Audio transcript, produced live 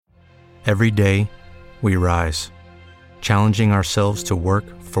Every day, we rise, challenging ourselves to work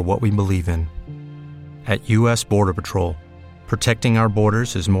for what we believe in. At U.S. Border Patrol, protecting our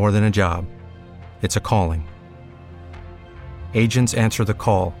borders is more than a job. It's a calling. Agents answer the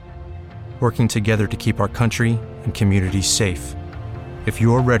call, working together to keep our country and communities safe. If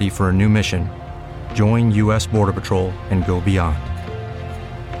you're ready for a new mission, join U.S. Border Patrol and go beyond.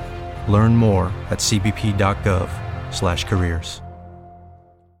 Learn more at cbp.gov/careers.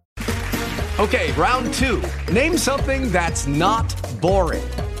 Okay, round two. Name something that's not boring.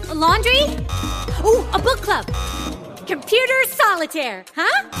 A laundry? Ooh, a book club. Computer solitaire,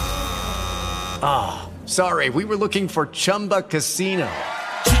 huh? Ah, sorry, we were looking for Chumba Casino.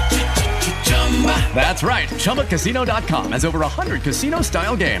 That's right, ChumbaCasino.com has over 100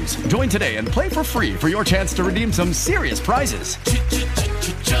 casino-style games. Join today and play for free for your chance to redeem some serious prizes.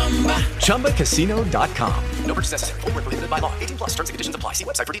 ChumbaCasino.com. No purchase necessary. Void where prohibited by law. 18+ terms and conditions apply. See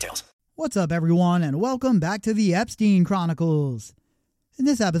website for details. What's up, everyone, and welcome back to the Epstein Chronicles. In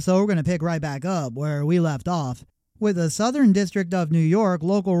this episode, we're going to pick right back up where we left off with the Southern District of New York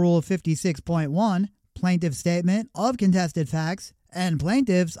Local Rule 56.1, Plaintiff Statement of Contested Facts, and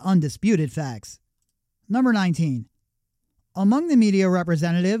Plaintiff's Undisputed Facts. Number 19. Among the media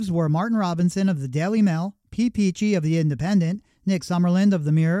representatives were Martin Robinson of the Daily Mail, Pete Peachy of the Independent, Nick Summerland of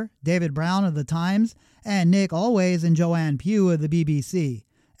the Mirror, David Brown of the Times, and Nick Always and Joanne Pugh of the BBC,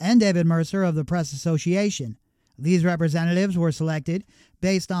 and David Mercer of the Press Association. These representatives were selected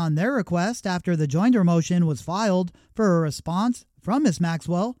based on their request after the joinder motion was filed for a response from Ms.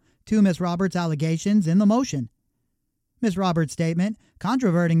 Maxwell to Ms. Roberts' allegations in the motion. Ms. Roberts' statement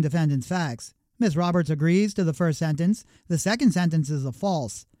controverting defendant's facts. Ms. Roberts agrees to the first sentence. The second sentence is a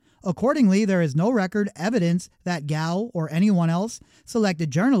false. Accordingly, there is no record evidence that Gao or anyone else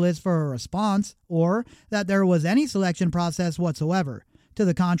selected journalists for a response or that there was any selection process whatsoever. To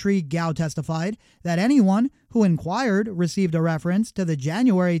the contrary, Gao testified that anyone who inquired received a reference to the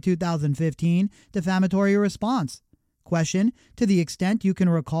January 2015 defamatory response. Question: to the extent you can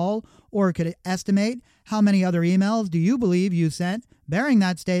recall or could estimate, how many other emails do you believe you sent bearing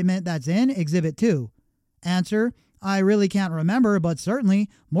that statement that's in Exhibit 2? Answer: I really can't remember, but certainly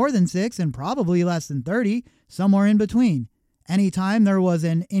more than 6 and probably less than 30, somewhere in between. Anytime there was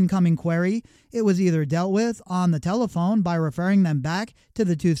an incoming query, it was either dealt with on the telephone by referring them back to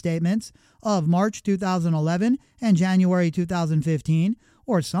the two statements of March 2011 and January 2015,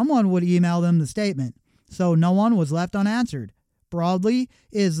 or someone would email them the statement. So no one was left unanswered. Broadly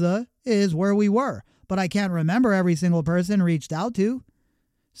is where we were, but I can't remember every single person reached out to.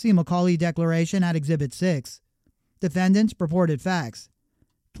 See Macaulay Declaration at Exhibit 6. Defendant's purported facts.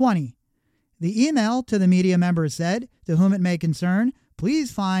 20. The email to the media members said, to whom it may concern,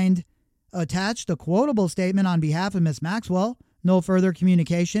 please find attached a quotable statement on behalf of Ms. Maxwell. No further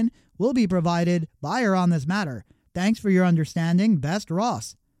communication will be provided by her on this matter. Thanks for your understanding. Best,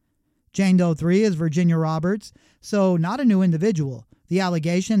 Ross. Jane Doe 3 is Virginia Roberts, so not a new individual. The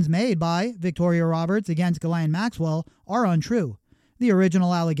allegations made by Victoria Roberts against Ghislaine Maxwell are untrue. The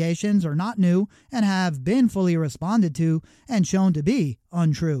original allegations are not new and have been fully responded to and shown to be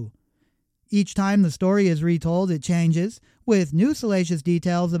untrue. Each time the story is retold, it changes, with new salacious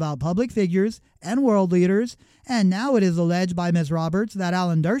details about public figures and world leaders, and now it is alleged by Ms. Roberts that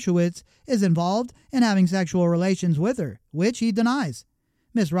Alan Dershowitz is involved in having sexual relations with her, which he denies.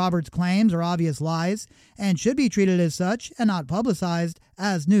 Ms. Roberts' claims are obvious lies and should be treated as such and not publicized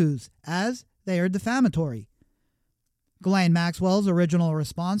as news, as they are defamatory. Ghislaine Maxwell's original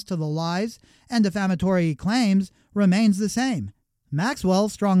response to the lies and defamatory claims remains the same. Maxwell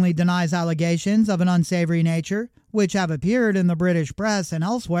strongly denies allegations of an unsavory nature, which have appeared in the British press and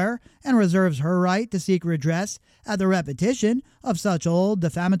elsewhere, and reserves her right to seek redress at the repetition of such old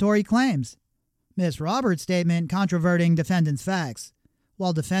defamatory claims. Ms. Roberts' statement controverting defendant's facts.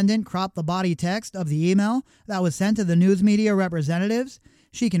 While defendant cropped the body text of the email that was sent to the news media representatives,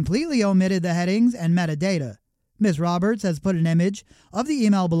 she completely omitted the headings and metadata. Ms. Roberts has put an image of the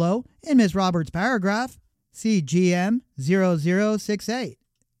email below in Ms. Roberts' paragraph. See GM 0068.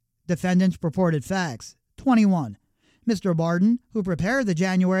 Defendant's purported facts. 21. Mr. Barden, who prepared the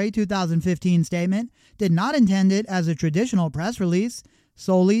January 2015 statement, did not intend it as a traditional press release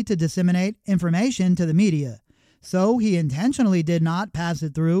solely to disseminate information to the media. So he intentionally did not pass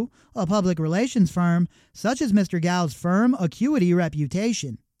it through a public relations firm such as Mr. Gao's firm Acuity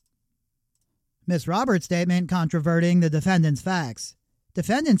reputation. Ms. Roberts' statement controverting the defendant's facts.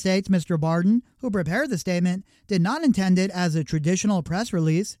 Defendant states Mr. Barden, who prepared the statement, did not intend it as a traditional press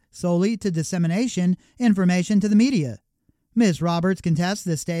release solely to dissemination information to the media. Ms. Roberts contests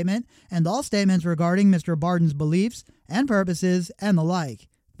this statement and all statements regarding Mr. Barden's beliefs and purposes and the like.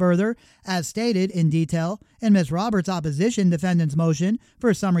 Further, as stated in detail in Ms. Roberts' opposition defendant's motion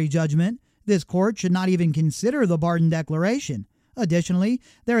for summary judgment, this court should not even consider the Barden Declaration. Additionally,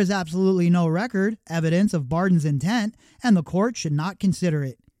 there is absolutely no record evidence of Barden's intent, and the court should not consider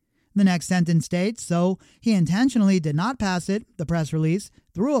it. The next sentence states, so he intentionally did not pass it, the press release,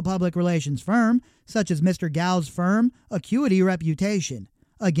 through a public relations firm, such as Mr. Gow's firm, Acuity Reputation.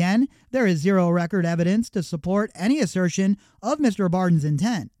 Again, there is zero record evidence to support any assertion of Mr. Barden's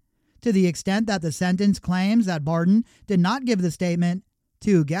intent. To the extent that the sentence claims that Barden did not give the statement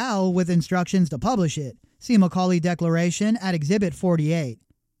to Gow with instructions to publish it, see Macaulay Declaration at Exhibit 48.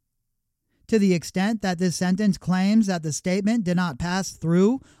 To the extent that this sentence claims that the statement did not pass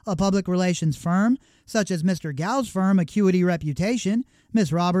through a public relations firm, such as Mr. Gow's firm, Acuity Reputation,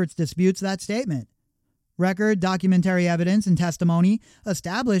 Ms. Roberts disputes that statement. Record, documentary evidence, and testimony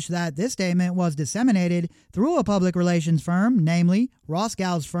establish that this statement was disseminated through a public relations firm, namely Ross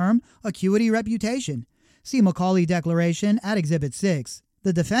Gow's firm, Acuity Reputation. See Macaulay Declaration at Exhibit 6.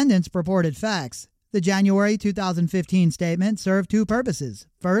 The defendant's purported facts. The January 2015 statement served two purposes.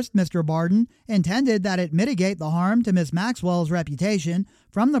 First, Mr. Barden intended that it mitigate the harm to Ms. Maxwell's reputation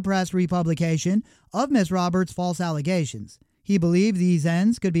from the press republication of Ms. Roberts' false allegations. He believed these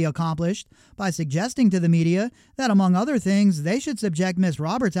ends could be accomplished by suggesting to the media that, among other things, they should subject Ms.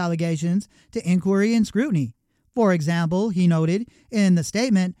 Roberts' allegations to inquiry and scrutiny. For example, he noted in the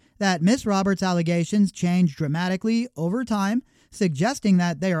statement that Ms. Roberts' allegations changed dramatically over time, suggesting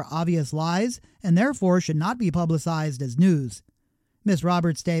that they are obvious lies and therefore should not be publicized as news. Ms.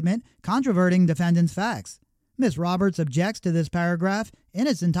 Roberts' statement controverting defendant's facts. Ms. Roberts objects to this paragraph in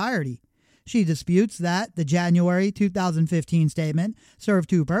its entirety. She disputes that the January 2015 statement served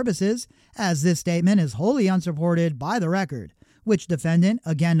two purposes, as this statement is wholly unsupported by the record, which defendant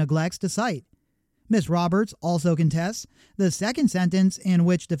again neglects to cite. Ms. Roberts also contests the second sentence in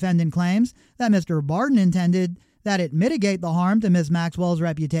which defendant claims that Mr. Barden intended that it mitigate the harm to Ms. Maxwell's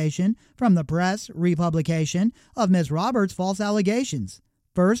reputation from the press republication of Ms. Roberts' false allegations.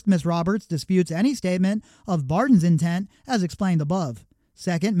 First, Ms. Roberts disputes any statement of Barden's intent as explained above.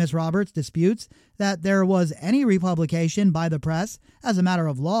 Second, Ms. Roberts disputes that there was any republication by the press as a matter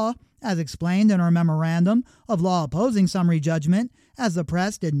of law, as explained in her memorandum of law opposing summary judgment, as the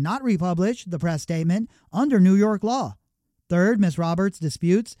press did not republish the press statement under New York law. Third, Ms. Roberts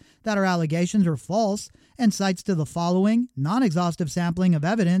disputes that her allegations are false and cites to the following non-exhaustive sampling of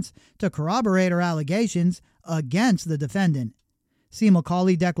evidence to corroborate her allegations against the defendant. See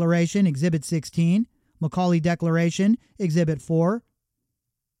Macaulay Declaration, Exhibit 16, Macaulay Declaration, Exhibit 4,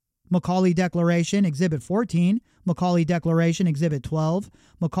 Macaulay Declaration, Exhibit 14, Macaulay Declaration, Exhibit 12,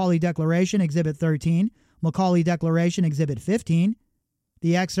 Macaulay Declaration, Exhibit 13, Macaulay Declaration, Exhibit 15,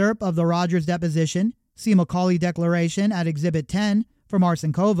 the excerpt of the Rogers deposition. See Macaulay Declaration at Exhibit 10 for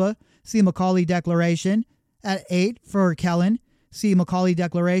Marcinkova. See Macaulay Declaration at 8 for Kellen. See Macaulay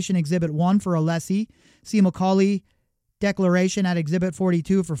Declaration Exhibit 1 for Alessi. See Macaulay Declaration at Exhibit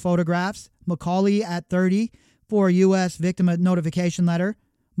 42 for photographs. Macaulay at 30 for U.S. Victim Notification Letter.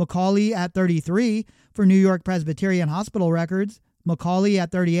 Macaulay at 33 for New York Presbyterian Hospital records. Macaulay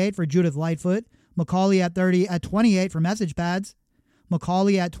at 38 for Judith Lightfoot. Macaulay at 28 for message pads.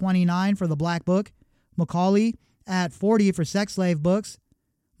 Macaulay at 29 for the Black Book. Macaulay at 40 for sex slave books.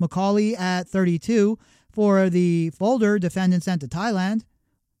 Macaulay at 32 for the folder defendant sent to Thailand.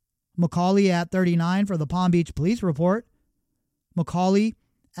 Macaulay at 39 for the Palm Beach police report. Macaulay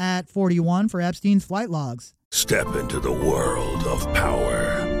at 41 for Epstein's flight logs. Step into the world of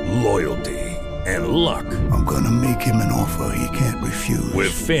power, loyalty, and luck. I'm gonna make him an offer he can't refuse.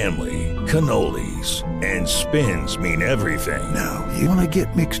 With family, cannolis, and spins mean everything. Now, you wanna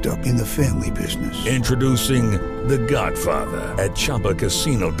get mixed up in the family business. Introducing The Godfather at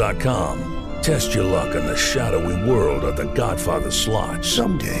ChumbaCasino.com. Test your luck in the shadowy world of The Godfather slot.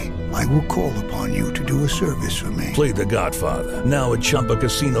 Someday, I will call upon you to do a service for me. Play The Godfather, now at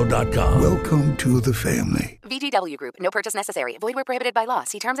ChumbaCasino.com. Welcome to the family. VGW Group. No purchase necessary. Void where prohibited by law.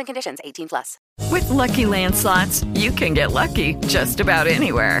 See terms and conditions. 18+. With Lucky Land Slots, you can get lucky just about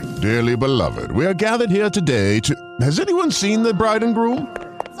anywhere. Dearly beloved, we are gathered here today to... Has anyone seen the bride and groom?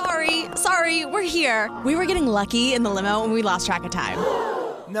 Sorry, we're here. We were getting lucky in the limo and we lost track of time.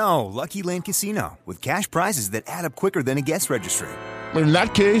 No, Lucky Land Casino, with cash prizes that add up quicker than a guest registry. In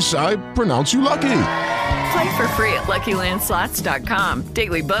that case, I pronounce you lucky. Play for free at LuckyLandSlots.com.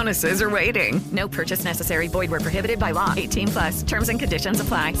 Daily bonuses are waiting. No purchase necessary. Void where prohibited by law. 18+. Terms and conditions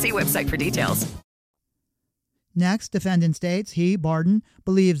apply. See website for details. Next, defendant states he, Barden,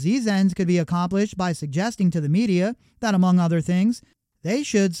 believes these ends could be accomplished by suggesting to the media that, among other things, they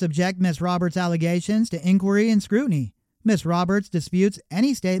should subject Ms. Roberts' allegations to inquiry and scrutiny. Ms. Roberts disputes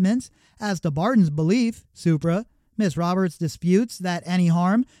any statements as to Barden's belief, supra. Ms. Roberts disputes that any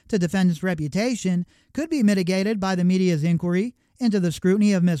harm to defendant's reputation could be mitigated by the media's inquiry into the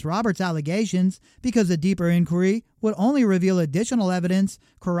scrutiny of Ms. Roberts' allegations because a deeper inquiry would only reveal additional evidence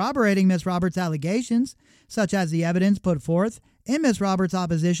corroborating Ms. Roberts' allegations, such as the evidence put forth in Ms. Roberts'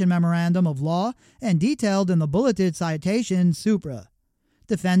 opposition memorandum of law and detailed in the bulleted citation supra.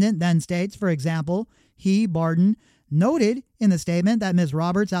 Defendant then states, for example, he, Barden, noted in the statement that Ms.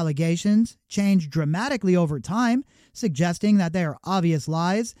 Roberts' allegations changed dramatically over time, suggesting that they are obvious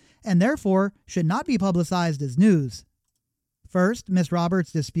lies and therefore should not be publicized as news. First, Ms.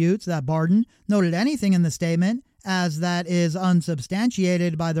 Roberts disputes that Barden noted anything in the statement as that is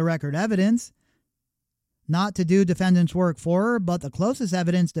unsubstantiated by the record evidence. Not to do defendant's work for her, but the closest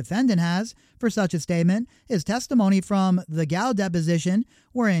evidence defendant has for such a statement is testimony from the Gao deposition,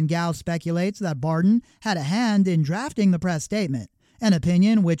 wherein Gao speculates that Barden had a hand in drafting the press statement, an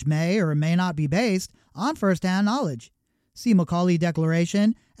opinion which may or may not be based on first-hand knowledge. See Macaulay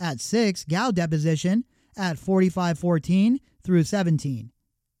Declaration at 6, Gao deposition at 4514 through 17.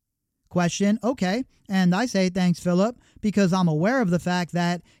 Question, okay, and I say thanks, Philip, because I'm aware of the fact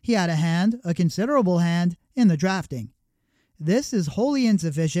that he had a hand, a considerable hand, in the drafting. This is wholly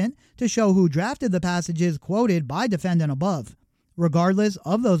insufficient to show who drafted the passages quoted by defendant above. Regardless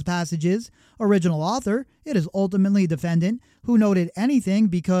of those passages' original author, it is ultimately defendant who noted anything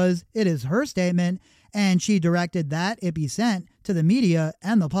because it is her statement and she directed that it be sent to the media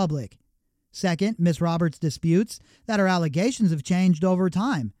and the public. Second, Ms. Roberts disputes that her allegations have changed over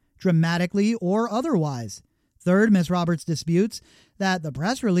time, dramatically or otherwise. Third, Ms. Roberts disputes that the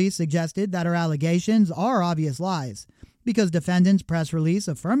press release suggested that her allegations are obvious lies, because defendant's press release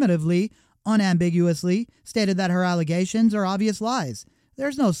affirmatively, unambiguously, stated that her allegations are obvious lies.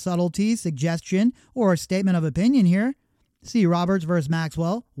 There's no subtlety, suggestion, or statement of opinion here. See Roberts v.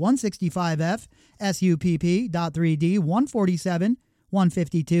 Maxwell, 165F, SUPP.3D, 147,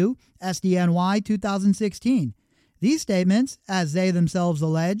 152, SDNY 2016. These statements, as they themselves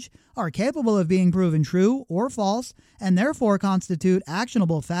allege, are capable of being proven true or false and therefore constitute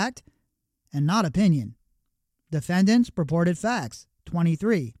actionable fact and not opinion. Defendant's purported facts,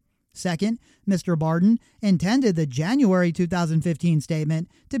 23. Second, Mr. Barden intended the January 2015 statement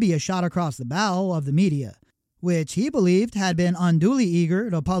to be a shot across the bow of the media, which he believed had been unduly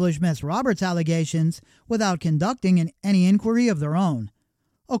eager to publish Ms. Roberts' allegations without conducting any inquiry of their own.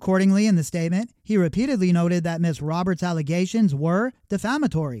 Accordingly, in the statement, he repeatedly noted that Ms. Roberts' allegations were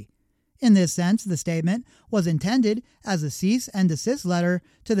defamatory. In this sense, the statement was intended as a cease and desist letter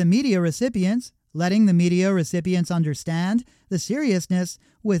to the media recipients, letting the media recipients understand the seriousness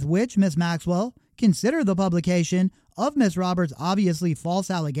with which Ms. Maxwell considered the publication of Ms. Roberts' obviously false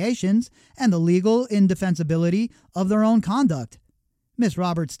allegations and the legal indefensibility of their own conduct. Ms.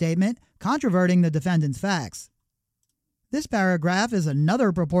 Roberts' statement controverting the defendant's facts. This paragraph is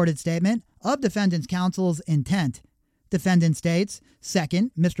another purported statement of defendant's counsel's intent. Defendant states,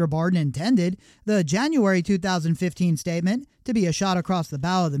 second, Mr. Barden intended the January 2015 statement to be a shot across the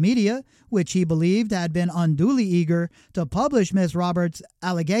bow of the media, which he believed had been unduly eager to publish Ms. Roberts'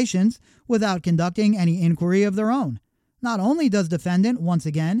 allegations without conducting any inquiry of their own. Not only does defendant, once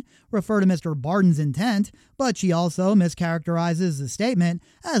again, refer to Mr. Barden's intent, but she also mischaracterizes the statement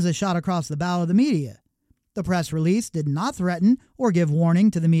as a shot across the bow of the media. The press release did not threaten or give warning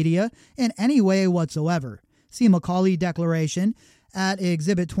to the media in any way whatsoever. See Macaulay Declaration at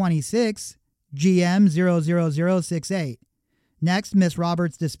Exhibit 26, GM 00068. Next, Ms.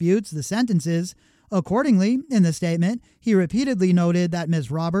 Roberts disputes the sentences. Accordingly, in the statement, he repeatedly noted that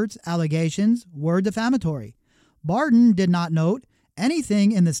Ms. Roberts' allegations were defamatory. Barden did not note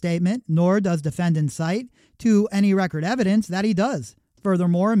anything in the statement, nor does defendant cite to any record evidence that he does.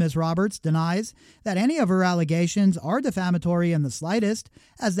 Furthermore, Ms. Roberts denies that any of her allegations are defamatory in the slightest,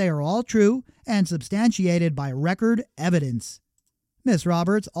 as they are all true and substantiated by record evidence. Ms.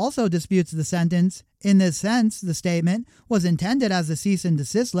 Roberts also disputes the sentence. In this sense, the statement was intended as a cease and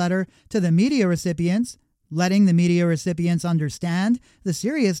desist letter to the media recipients, letting the media recipients understand the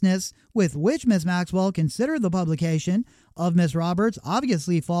seriousness with which Ms. Maxwell considered the publication of Ms. Roberts'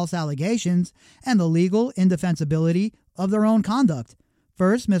 obviously false allegations and the legal indefensibility of their own conduct.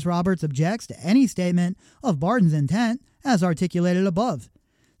 First, Ms. Roberts objects to any statement of Barden's intent as articulated above.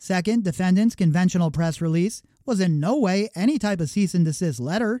 Second, defendant's conventional press release was in no way any type of cease and desist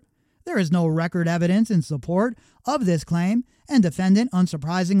letter. There is no record evidence in support of this claim, and defendant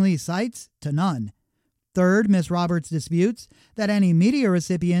unsurprisingly cites to none. Third, Ms. Roberts disputes that any media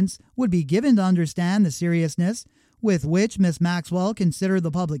recipients would be given to understand the seriousness with which Miss Maxwell considered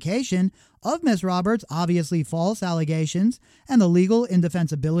the publication of Miss Roberts' obviously false allegations and the legal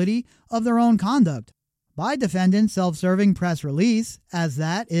indefensibility of their own conduct by defendant's self-serving press release, as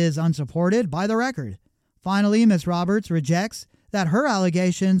that is unsupported by the record. Finally, Miss Roberts rejects that her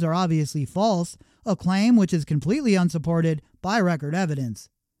allegations are obviously false, a claim which is completely unsupported by record evidence.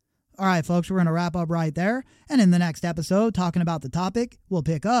 All right, folks, we're going to wrap up right there, and in the next episode, talking about the topic, we'll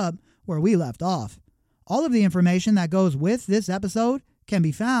pick up where we left off. All of the information that goes with this episode can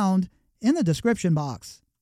be found in the description box.